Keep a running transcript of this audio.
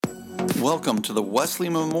Welcome to the Wesley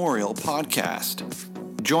Memorial Podcast.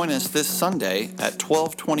 Join us this Sunday at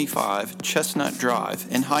 1225 Chestnut Drive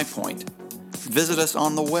in High Point. Visit us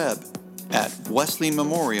on the web at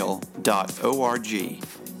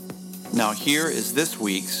wesleymemorial.org. Now here is this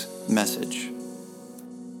week's message.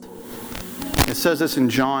 It says this in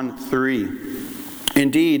John 3.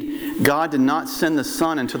 Indeed, God did not send the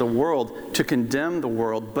Son into the world to condemn the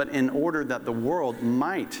world, but in order that the world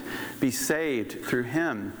might be saved through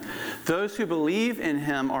him. Those who believe in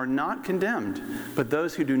him are not condemned, but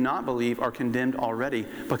those who do not believe are condemned already,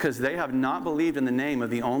 because they have not believed in the name of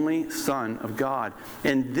the only Son of God.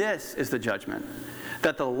 And this is the judgment,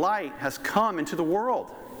 that the light has come into the world,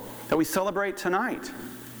 that we celebrate tonight.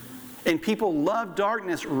 And people love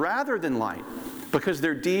darkness rather than light, because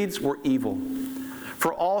their deeds were evil.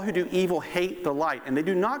 For all who do evil hate the light, and they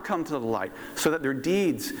do not come to the light, so that their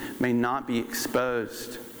deeds may not be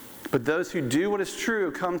exposed. But those who do what is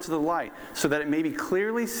true come to the light, so that it may be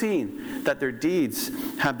clearly seen that their deeds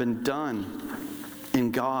have been done in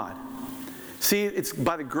God. See, it's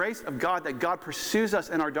by the grace of God that God pursues us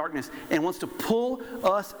in our darkness and wants to pull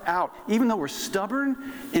us out. Even though we're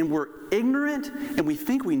stubborn and we're ignorant and we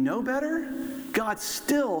think we know better, God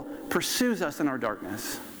still pursues us in our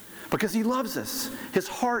darkness. Because he loves us. His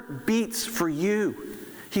heart beats for you.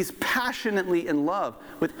 He's passionately in love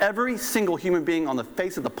with every single human being on the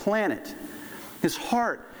face of the planet. His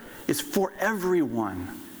heart is for everyone.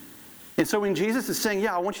 And so when Jesus is saying,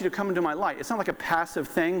 I want you to come into my light, it's not like a passive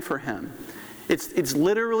thing for him. It's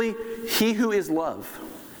literally he who is love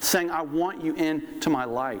saying, I want you into my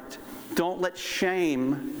light. Don't let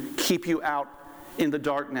shame keep you out in the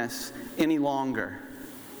darkness any longer.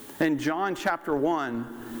 In John chapter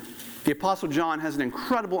 1, the Apostle John has an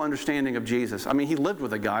incredible understanding of Jesus. I mean, he lived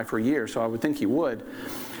with a guy for years, so I would think he would.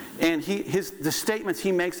 And the statements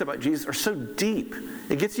he makes about Jesus are so deep.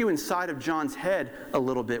 It gets you inside of John's head a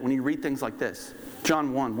little bit when you read things like this.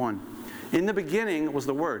 John 1:1. In the beginning was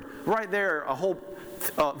the Word. Right there, a whole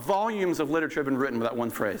volumes of literature have been written with that one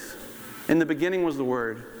phrase. In the beginning was the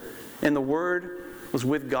Word. And the Word was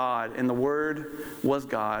with God. And the Word was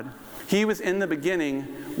God. He was in the beginning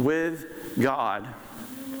with God.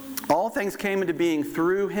 All things came into being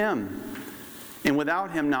through him, and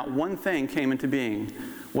without him not one thing came into being.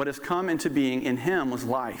 What has come into being in him was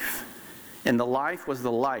life, and the life was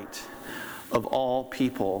the light of all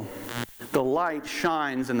people. The light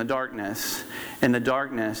shines in the darkness, and the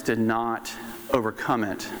darkness did not overcome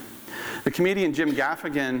it. The comedian Jim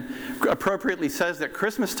Gaffigan appropriately says that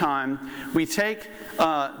Christmas time, we take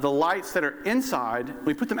the lights that are inside,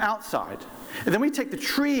 we put them outside. And then we take the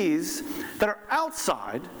trees that are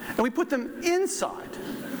outside and we put them inside.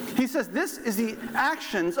 He says this is the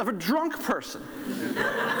actions of a drunk person.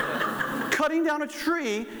 Cutting down a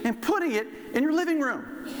tree and putting it in your living room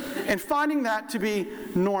and finding that to be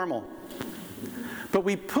normal. But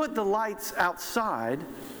we put the lights outside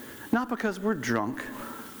not because we're drunk,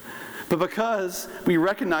 but because we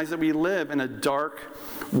recognize that we live in a dark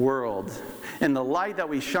world. And the light that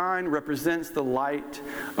we shine represents the light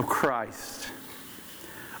of Christ.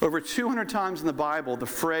 Over 200 times in the Bible, the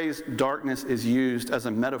phrase darkness is used as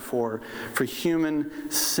a metaphor for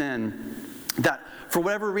human sin. That for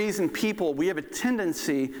whatever reason, we have a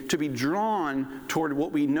tendency to be drawn toward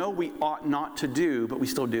what we know we ought not to do, but we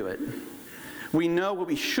still do it. We know what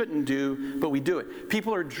we shouldn't do, but we do it.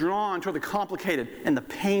 People are drawn toward the complicated and the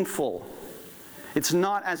painful. It's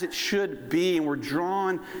not as it should be, and we're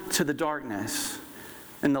drawn to the darkness.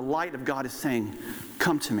 And the light of God is saying,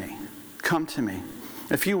 come to me, come to me.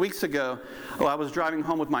 A few weeks ago, I was driving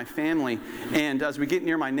home with my family, and as we get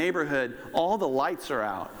near my neighborhood, all the lights are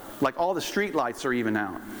out. Like all the street lights are even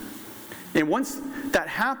out. And once that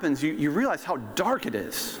happens, you realize how dark it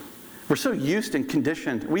is. We're so used and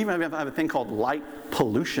conditioned. We even have a thing called light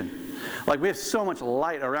pollution. Like we have so much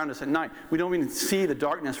light around us at night, we don't even see the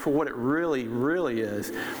darkness for what it really, really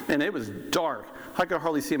is. And it was dark. I could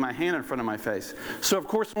hardly see my hand in front of my face. So of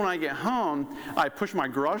course when I get home, I push my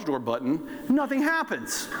garage door button, nothing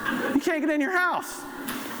happens. You can't get in your house.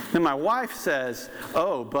 And my wife says,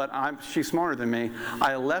 but she's smarter than me.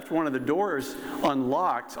 I left one of the doors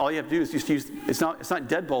unlocked. All you have to do is just use, it's not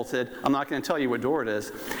deadbolted. I'm not going to tell you what door it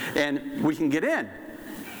is. And we can get in.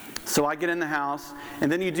 So I get in the house,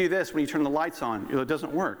 and then you do this when you turn the lights on. It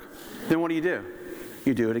doesn't work. Then what do?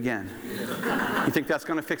 You do it again. You think that's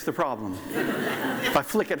going to fix the problem. If I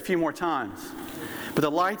flick it a few more times. But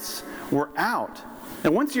the lights were out.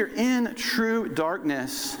 And once you're in true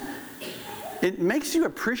darkness, it makes you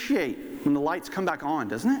appreciate when the lights come back on,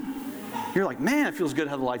 doesn't it? You're like, man, it feels good to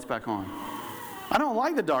have the lights back on. I don't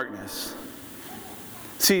like the darkness.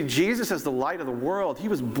 See, Jesus as the light of the world, he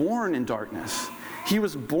was born in darkness. He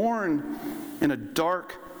was born in a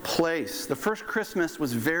dark place. The first Christmas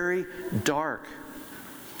was very dark.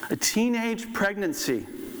 A teenage pregnancy,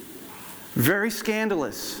 very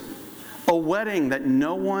scandalous. A wedding that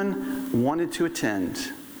no one wanted to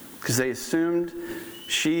attend because they assumed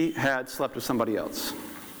she had slept with somebody else.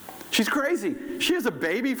 She's crazy. She has a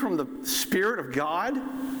baby from the Spirit of God.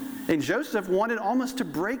 And Joseph wanted almost to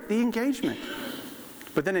break the engagement.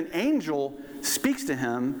 But then an angel speaks to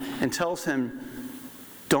him and tells him,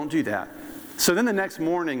 don't do that. So then the next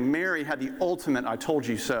morning, Mary had the ultimate I told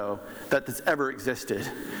you so that's ever existed.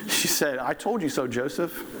 She said, I told you so,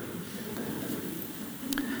 Joseph.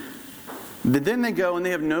 But then they go and they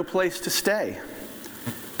have no place to stay.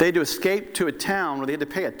 They had to escape to a town where they had to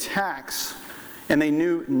pay a tax and they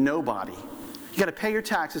knew nobody. You got to pay your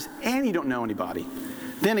taxes and you don't know anybody.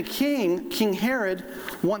 Then a king, King Herod,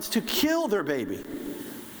 wants to kill their baby.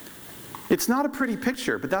 It's not a pretty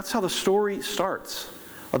picture, but that's how the story starts,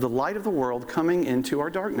 of the light of the world coming into our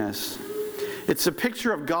darkness. It's a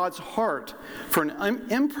picture of God's heart for an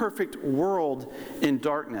imperfect world in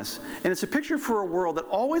darkness. And it's a picture for a world that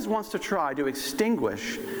always wants to try to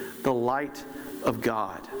extinguish the light of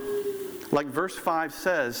God. Like verse 5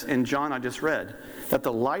 says in John I just read, that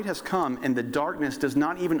the light has come and the darkness does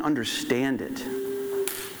not even understand it.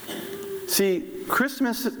 See,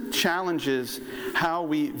 Christmas challenges how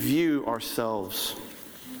we view ourselves.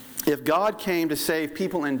 If God came to save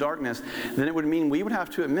people in darkness, then it would mean we would have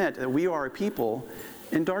to admit that we are a people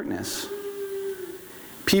in darkness.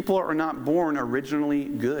 People are not born originally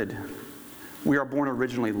good. We are born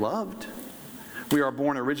originally loved. We are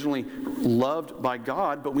born originally loved by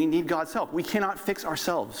God, but we need God's help. We cannot fix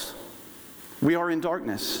ourselves. We are in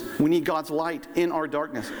darkness. We need God's light in our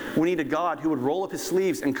darkness. We need a God who would roll up his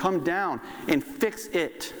sleeves and come down and fix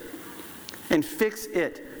it. And fix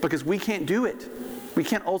it, because we can't do it. We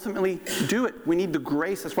can't ultimately do it. We need the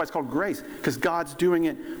grace. That's why it's called grace, because God's doing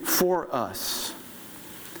it for us.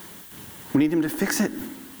 We need him to fix it.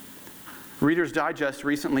 Reader's Digest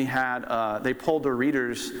recently had, they polled their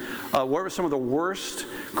readers, what were some of the worst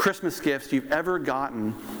Christmas gifts you've ever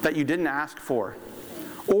gotten that you didn't ask for?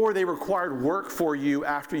 Or they required work for you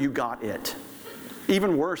after you got it.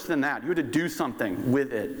 Even worse than that, you had to do something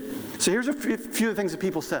with it. So here's a few of the things that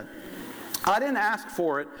people said. I didn't ask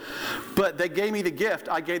for it, but they gave me the gift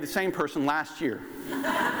I gave the same person last year.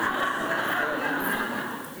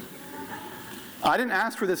 I didn't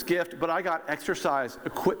ask for this gift, but I got exercise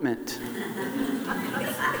equipment.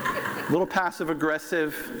 A little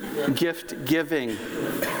passive-aggressive gift giving.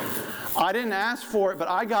 I didn't ask for it, but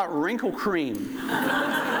I got wrinkle cream.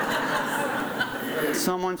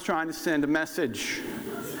 Someone's trying to send a message.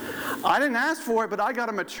 I didn't ask for it, but I got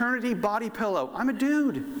a maternity body pillow. I'm a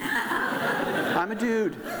dude. I'm a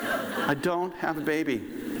dude. I don't have a baby.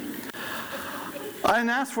 I didn't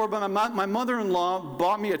ask for it, but my mother-in-law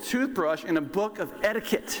bought me a toothbrush and a book of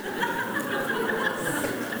etiquette.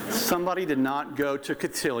 Somebody did not go to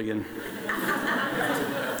Cotillion.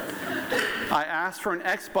 I asked for an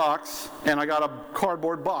Xbox, and I got a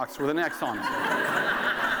cardboard box with an X on it.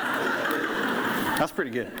 That's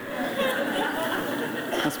pretty good.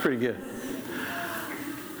 That's pretty good.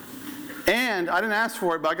 And I didn't ask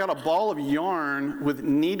for it, but I got a ball of yarn with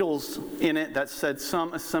needles in it that said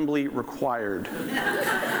some assembly required.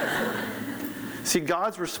 See,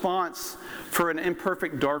 God's response for an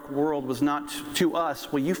imperfect, dark world was not to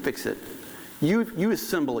us, well, you fix it. You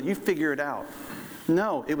assemble it. You figure it out.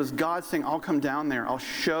 No, it was God saying, I'll come down there. I'll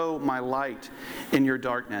show my light in your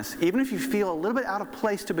darkness. Even if you feel a little bit out of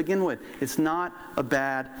place to begin with, it's not a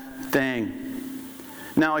bad thing.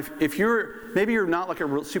 Now, if maybe you're not like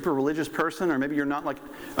a super religious person, or maybe you're not like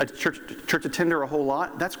a church attender a whole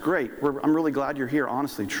lot, that's great. I'm really glad you're here,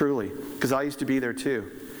 honestly, truly, because I used to be there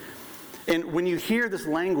too. And when you hear this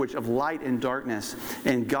language of light and darkness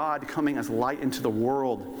and God coming as light into the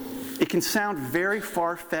world, it can sound very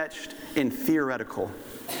far-fetched and theoretical.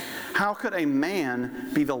 How could a man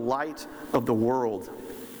be the light of the world?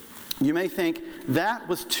 You may think, that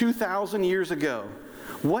was 2,000 years ago.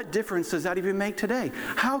 What difference does that even make today?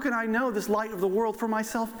 How can I know this light of the world for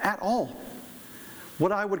myself at all?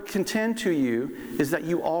 What I would contend to you is that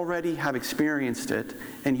you already have experienced it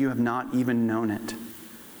and you have not even known it.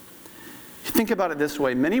 Think about it this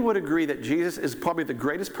way. Many would agree that Jesus is probably the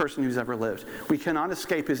greatest person who's ever lived. We cannot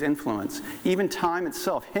escape his influence. Even time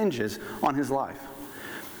itself hinges on his life.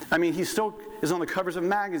 I mean, he still is on the covers of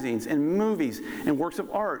magazines and movies and works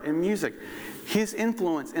of art and music. His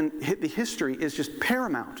influence in the history is just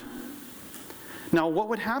paramount. Now, what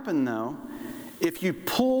would happen, though, if you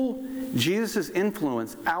pull Jesus'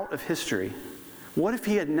 influence out of history? What if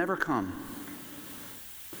he had never come?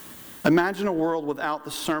 Imagine a world without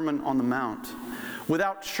the Sermon on the Mount,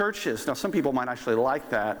 without churches. Now, some people might actually like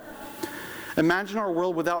that. Imagine our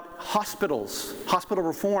world without hospitals. Hospital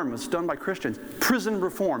reform is done by Christians. Prison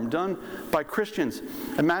reform done by Christians.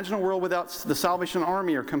 Imagine a world without the Salvation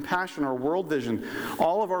Army or Compassion or World Vision.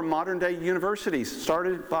 All of our modern day universities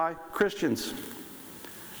started by Christians.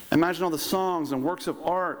 Imagine all the songs and works of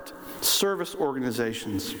art, service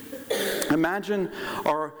organizations. Imagine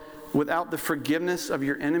without the forgiveness of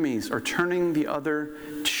your enemies or turning the other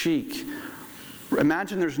cheek.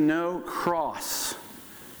 Imagine there's no cross.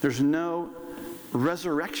 There's no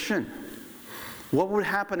resurrection. What would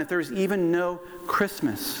happen if there's even no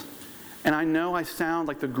Christmas? And I know I sound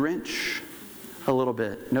like the Grinch a little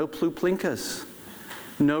bit. No Pluplinkas.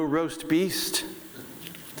 No roast beast.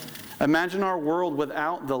 Imagine our world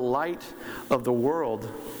without the light of the world.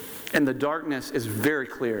 And the darkness is very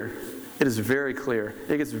clear. It is very clear.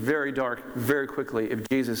 It gets very dark very quickly if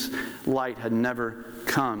Jesus' light had never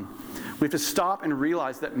come. We have to stop and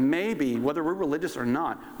realize that maybe, whether we're religious or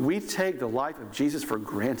not, we take the life of Jesus for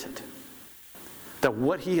granted. That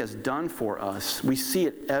what he has done for us, we see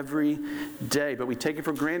it every day, but we take it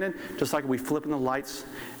for granted just like we flip in the lights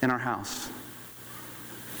in our house.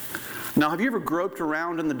 Now, have you ever groped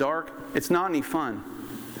around in the dark? It's not any fun,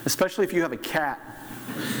 especially if you have a cat.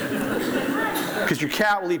 Because your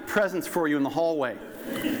cat will leave presents for you in the hallway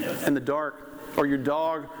in the dark, or your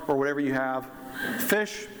dog, or whatever you have.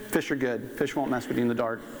 Fish are good. Fish won't mess with you in the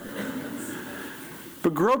dark.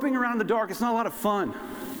 But groping around in the dark, it's not a lot of fun.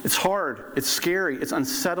 It's hard. It's scary. It's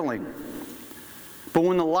unsettling. But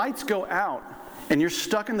when the lights go out and you're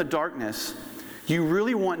stuck in the darkness, you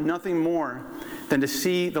really want nothing more than to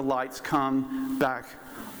see the lights come back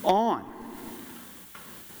on.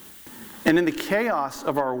 And in the chaos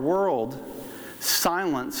of our world,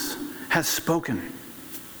 silence has spoken.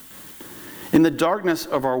 In the darkness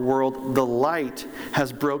of our world, the light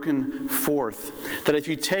has broken forth. That if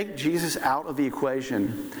you take Jesus out of the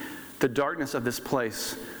equation, the darkness of this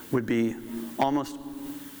place would be almost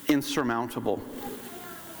insurmountable.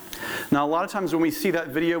 Now, a lot of times when we see that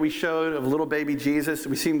video we showed of little baby Jesus,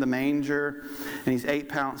 we see him in the manger, and he's 8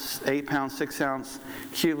 pounds, 6 ounce,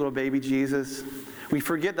 cute little baby Jesus. We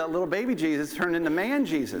forget that little baby Jesus turned into man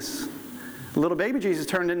Jesus. Little baby Jesus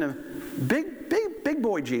turned into big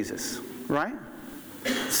boy Jesus, right?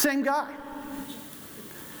 Same guy.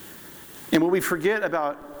 And what we forget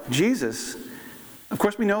about Jesus, of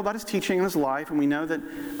course we know about his teaching and his life, and we know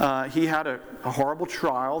that he had a horrible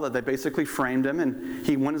trial, that they basically framed him, and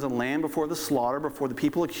he went as a lamb before the slaughter, before the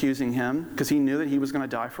people accusing him, because he knew that he was going to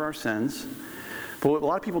die for our sins. But what a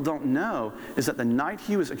lot of people don't know is that the night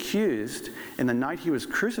he was accused and the night he was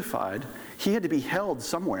crucified, he had to be held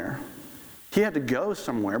somewhere. He had to go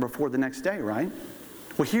somewhere before the next day, right?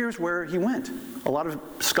 Well, here's where he went. A lot of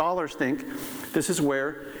scholars think this is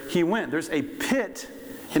where he went. There's a pit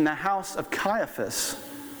in the house of Caiaphas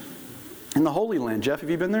in the Holy Land. Jeff,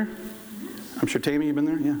 have you been there? I'm sure Tammy, you've been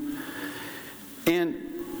there? Yeah. And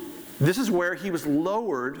this is where he was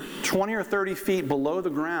lowered 20 or 30 feet below the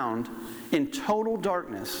ground in total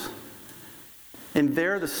darkness. And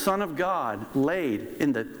there the Son of God laid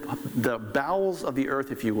in the bowels of the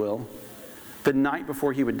earth, if you will, the night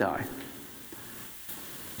before he would die.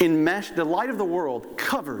 Enmeshed, the light of the world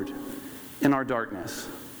covered in our darkness.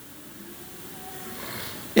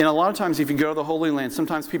 And a lot of times if you go to the Holy Land,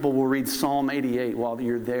 sometimes people will read Psalm 88 while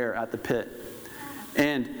you're there at the pit.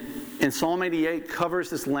 And Psalm 88 covers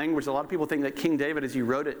this language. A lot of people think that King David, as he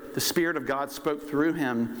wrote it, the Spirit of God spoke through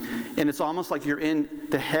him. And it's almost like you're in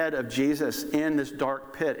the head of Jesus in this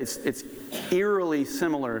dark pit. It's eerily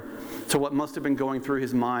similar to what must have been going through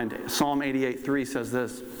his mind. Psalm 88:3 says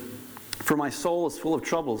this: "For my soul is full of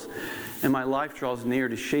troubles, and my life draws near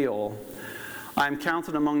to Sheol. I am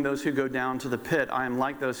counted among those who go down to the pit. I am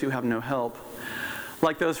like those who have no help.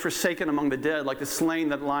 Like those forsaken among the dead, like the slain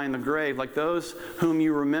that lie in the grave, like those whom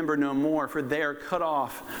you remember no more, for they are cut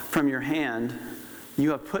off from your hand. You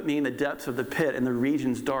have put me in the depths of the pit, in the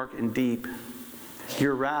regions dark and deep.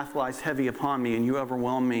 Your wrath lies heavy upon me, and you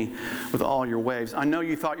overwhelm me with all your waves." I know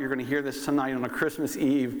you thought you were going to hear this tonight on a Christmas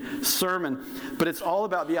Eve sermon, but it's all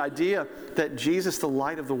about the idea that Jesus, the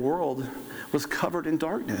light of the world, was covered in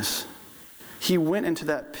darkness. He went into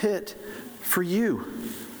that pit for you,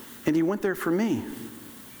 and he went there for me.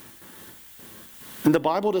 And the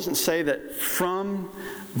Bible doesn't say that from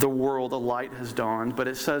the world a light has dawned, but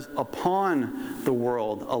it says upon the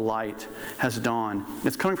world a light has dawned.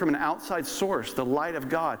 It's coming from an outside source, the light of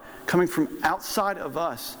God, coming from outside of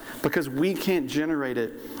us, because we can't generate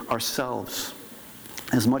it ourselves.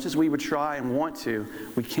 As much as we would try and want to,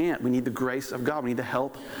 we can't. We need the grace of God. We need the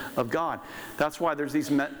help of God. That's why there's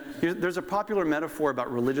there's a popular metaphor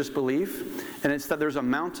about religious belief, and it's that there's a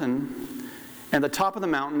mountain, and the top of the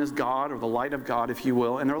mountain is God, or the light of God, if you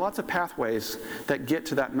will, and there are lots of pathways that get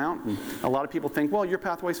to that mountain. A lot of people think, well, your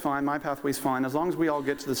pathway's fine, my pathway's fine. As long as we all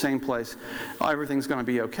get to the same place, everything's going to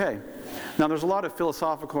be okay. Now, there's a lot of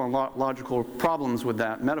philosophical and logical problems with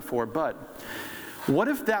that metaphor, but what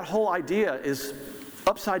if that whole idea is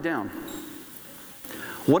upside down?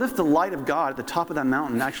 What if the light of God at the top of that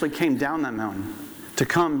mountain actually came down that mountain to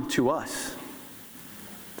come to us?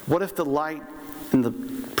 What if the light and the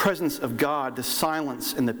presence of God, the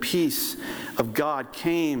silence and the peace of God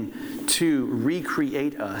came to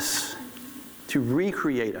recreate us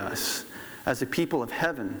as a people of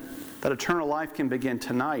heaven, that eternal life can begin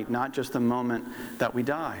tonight, not just the moment that we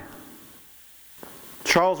die?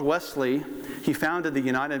 Charles Wesley, he founded the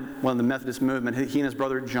the Methodist movement, he and his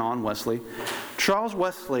brother John Wesley. Charles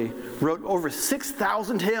Wesley wrote over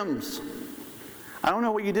 6,000 hymns. I don't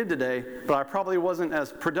know what you did today, but I probably wasn't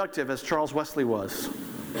as productive as Charles Wesley was.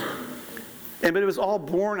 But it was all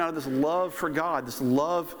born out of this love for God, this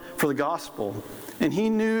love for the gospel. And he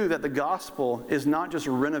knew that the gospel is not just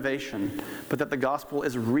renovation, but that the gospel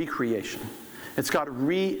is recreation. It's God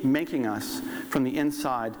remaking us from the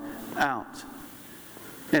inside out.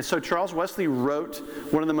 And so Charles Wesley wrote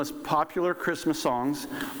one of the most popular Christmas songs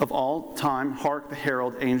of all time, Hark the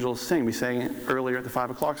Herald Angels Sing. We sang it earlier at the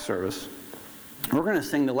 5 o'clock service. We're going to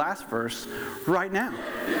sing the last verse right now.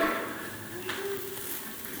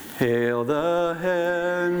 Hail the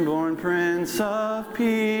heaven-born Prince of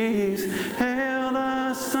Peace, hail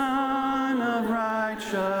the Son of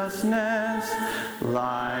Righteousness,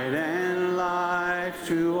 light and life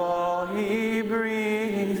to all he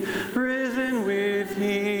brings, risen with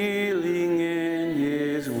healing in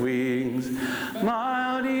his wings.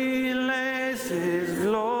 Mild he lays his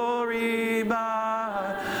glory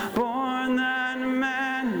by, born that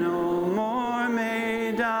man no more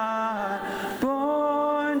may die,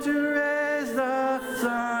 born to raise the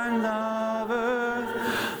sons of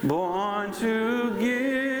earth, born to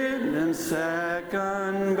give them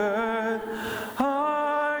second birth.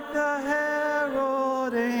 Hark the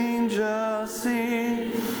herald angels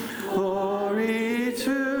sing, glory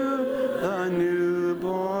to the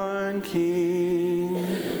newborn King.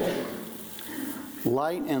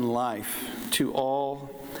 Light and life to all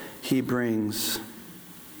he brings.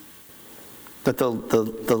 That the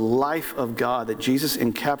life of God, that Jesus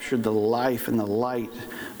encaptured the life and the light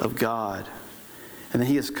of God. And that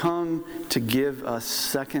he has come to give us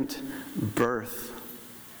second birth.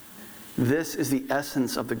 This is the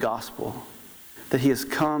essence of the gospel. That he has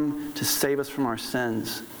come to save us from our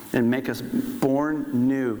sins and make us born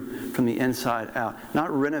new from the inside out.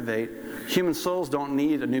 Not renovate. Human souls don't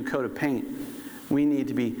need a new coat of paint. We need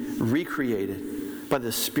to be recreated by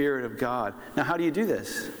the Spirit of God. Now, how do you do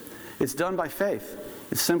this? It's done by faith.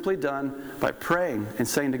 It's simply done by praying and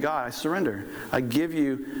saying to God, I surrender. I give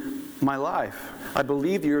you my life. I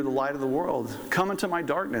believe you're the light of the world. Come into my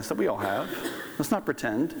darkness that we all have. Let's not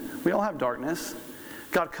pretend. We all have darkness.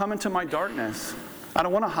 God, come into my darkness. I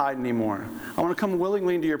don't want to hide anymore. I want to come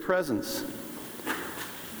willingly into your presence.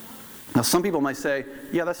 Now, some people might say,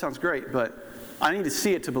 yeah, that sounds great, but I need to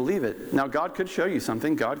see it to believe it. Now, God could show you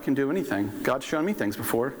something. God can do anything. God's shown me things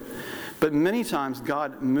before. But many times,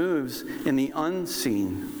 God moves in the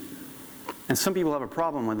unseen. And some people have a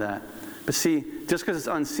problem with that. But see, just because it's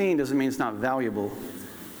unseen doesn't mean it's not valuable.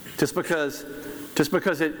 Just because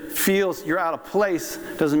it feels you're out of place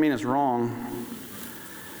doesn't mean it's wrong.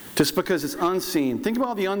 Just because it's unseen. Think about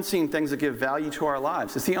all the unseen things that give value to our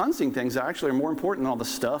lives. It's the unseen things that actually are more important than all the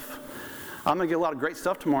stuff. I'm going to get a lot of great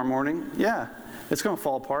stuff tomorrow morning. Yeah, it's going to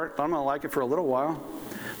fall apart, but I'm going to like it for a little while.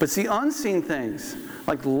 But see, unseen things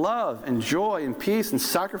like love and joy and peace and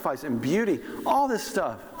sacrifice and beauty, all this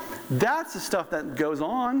stuff, that's the stuff that goes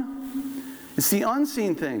on. It's the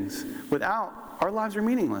unseen things. Without, our lives are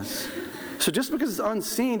meaningless. So just because it's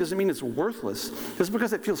unseen doesn't mean it's worthless. Just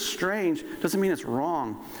because it feels strange doesn't mean it's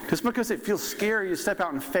wrong. Just because it feels scary to step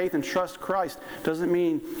out in faith and trust Christ doesn't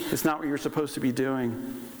mean it's not what you're supposed to be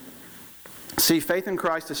doing. See, faith in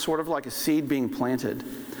Christ is sort of like a seed being planted.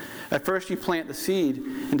 At first you plant the seed,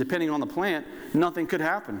 and depending on the plant, nothing could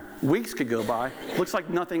happen. Weeks could go by. Looks like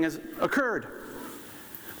nothing has occurred.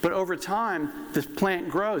 But over time, this plant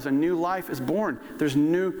grows. A new life is born. There's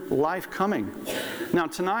new life coming. Now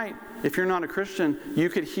tonight, if you're not a Christian, you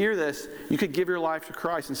could hear this. You could give your life to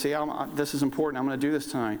Christ and say, this is important. I'm going to do this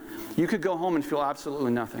tonight. You could go home and feel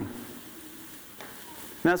absolutely nothing.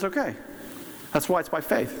 And that's okay. That's why it's by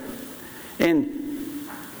faith. And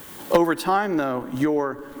Over time, though,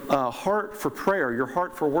 your heart for prayer, your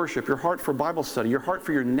heart for worship, your heart for Bible study, your heart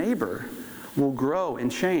for your neighbor will grow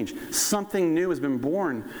and change. Something new has been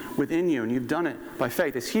born within you, and you've done it by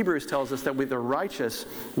faith. As Hebrews tells us that the righteous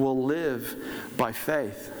will live by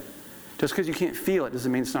faith. Just because you can't feel it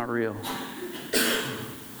doesn't mean it's not real.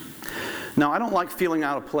 Now, I don't like feeling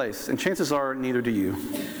out of place, and chances are neither do you.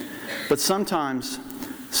 But sometimes,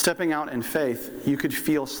 stepping out in faith, you could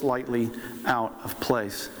feel slightly out of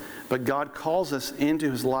place. But God calls us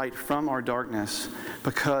into His light from our darkness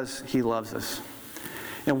because He loves us.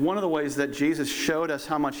 And one of the ways that Jesus showed us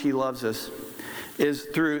how much He loves us is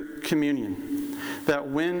through communion. That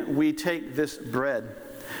when we take this bread,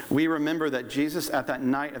 we remember that Jesus at that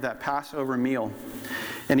night of that Passover meal,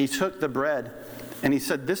 and He took the bread and He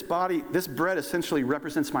said, this bread essentially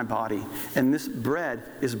represents my body, and this bread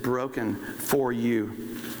is broken for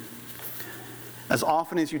you. As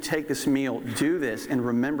often as you take this meal, do this in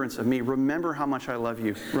remembrance of me. Remember how much I love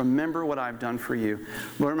you. Remember what I've done for you.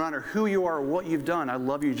 No matter who you are or what you've done, I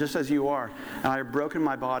love you just as you are. And I have broken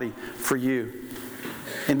my body for you.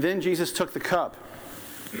 And then Jesus took the cup.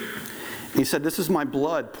 He said, this is my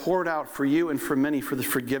blood poured out for you and for many for the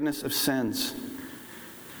forgiveness of sins.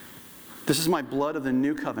 This is my blood of the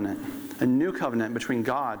new covenant. A new covenant between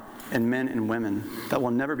God and men and women that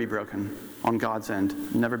will never be broken on God's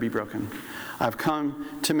end. Never be broken. I've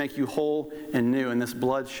come to make you whole and new, and this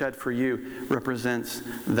blood shed for you represents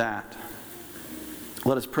that.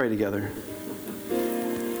 Let us pray together.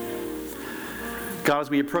 God,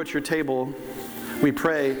 as we approach your table, we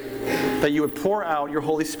pray that you would pour out your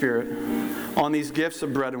Holy Spirit on these gifts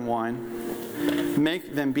of bread and wine.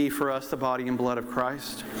 Make them be for us the body and blood of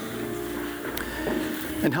Christ.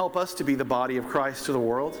 And help us to be the body of Christ to the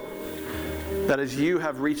world. That as you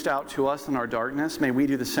have reached out to us in our darkness, may we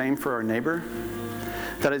do the same for our neighbor.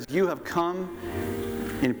 That as you have come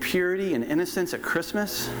in purity and innocence at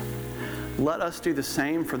Christmas, let us do the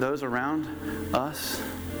same for those around us.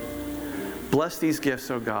 Bless these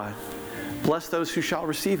gifts, O God. Bless those who shall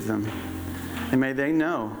receive them. And may they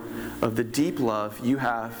know of the deep love you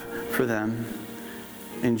have for them.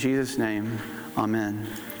 In Jesus' name, amen.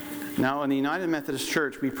 Now, in the United Methodist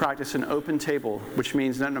Church, we practice an open table, which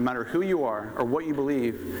means that no matter who you are or what you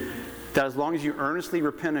believe, that as long as you earnestly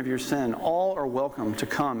repent of your sin, all are welcome to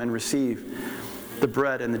come and receive the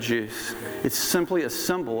bread and the juice. It's simply a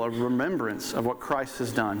symbol of remembrance of what Christ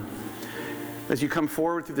has done. As you come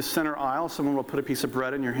forward through the center aisle, someone will put a piece of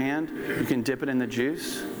bread in your hand. You can dip it in the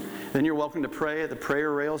juice. Then you're welcome to pray at the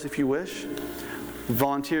prayer rails if you wish.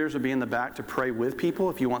 Volunteers will be in the back to pray with people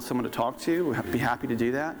if you want someone to talk to. We'll be happy to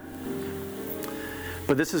do that.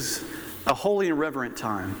 But this is a holy and reverent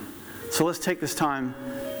time. So let's take this time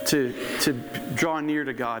to draw near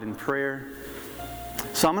to God in prayer.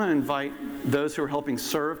 So I'm going to invite those who are helping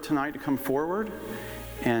serve tonight to come forward,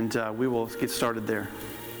 and we will get started there.